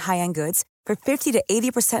stunning high-end goods for 50 to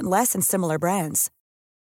 80% less than similar brands.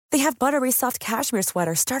 They have buttery soft cashmere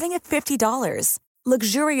sweaters starting at $50,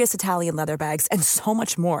 luxurious Italian leather bags, and so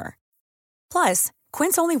much more. Plus,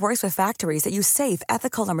 Quince only works with factories that use safe,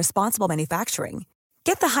 ethical, and responsible manufacturing.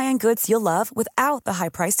 Get the high-end goods you'll love without the high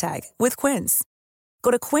price tag with Quince.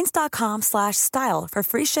 Go to quince.com/style for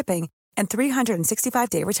free shipping and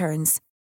 365-day returns.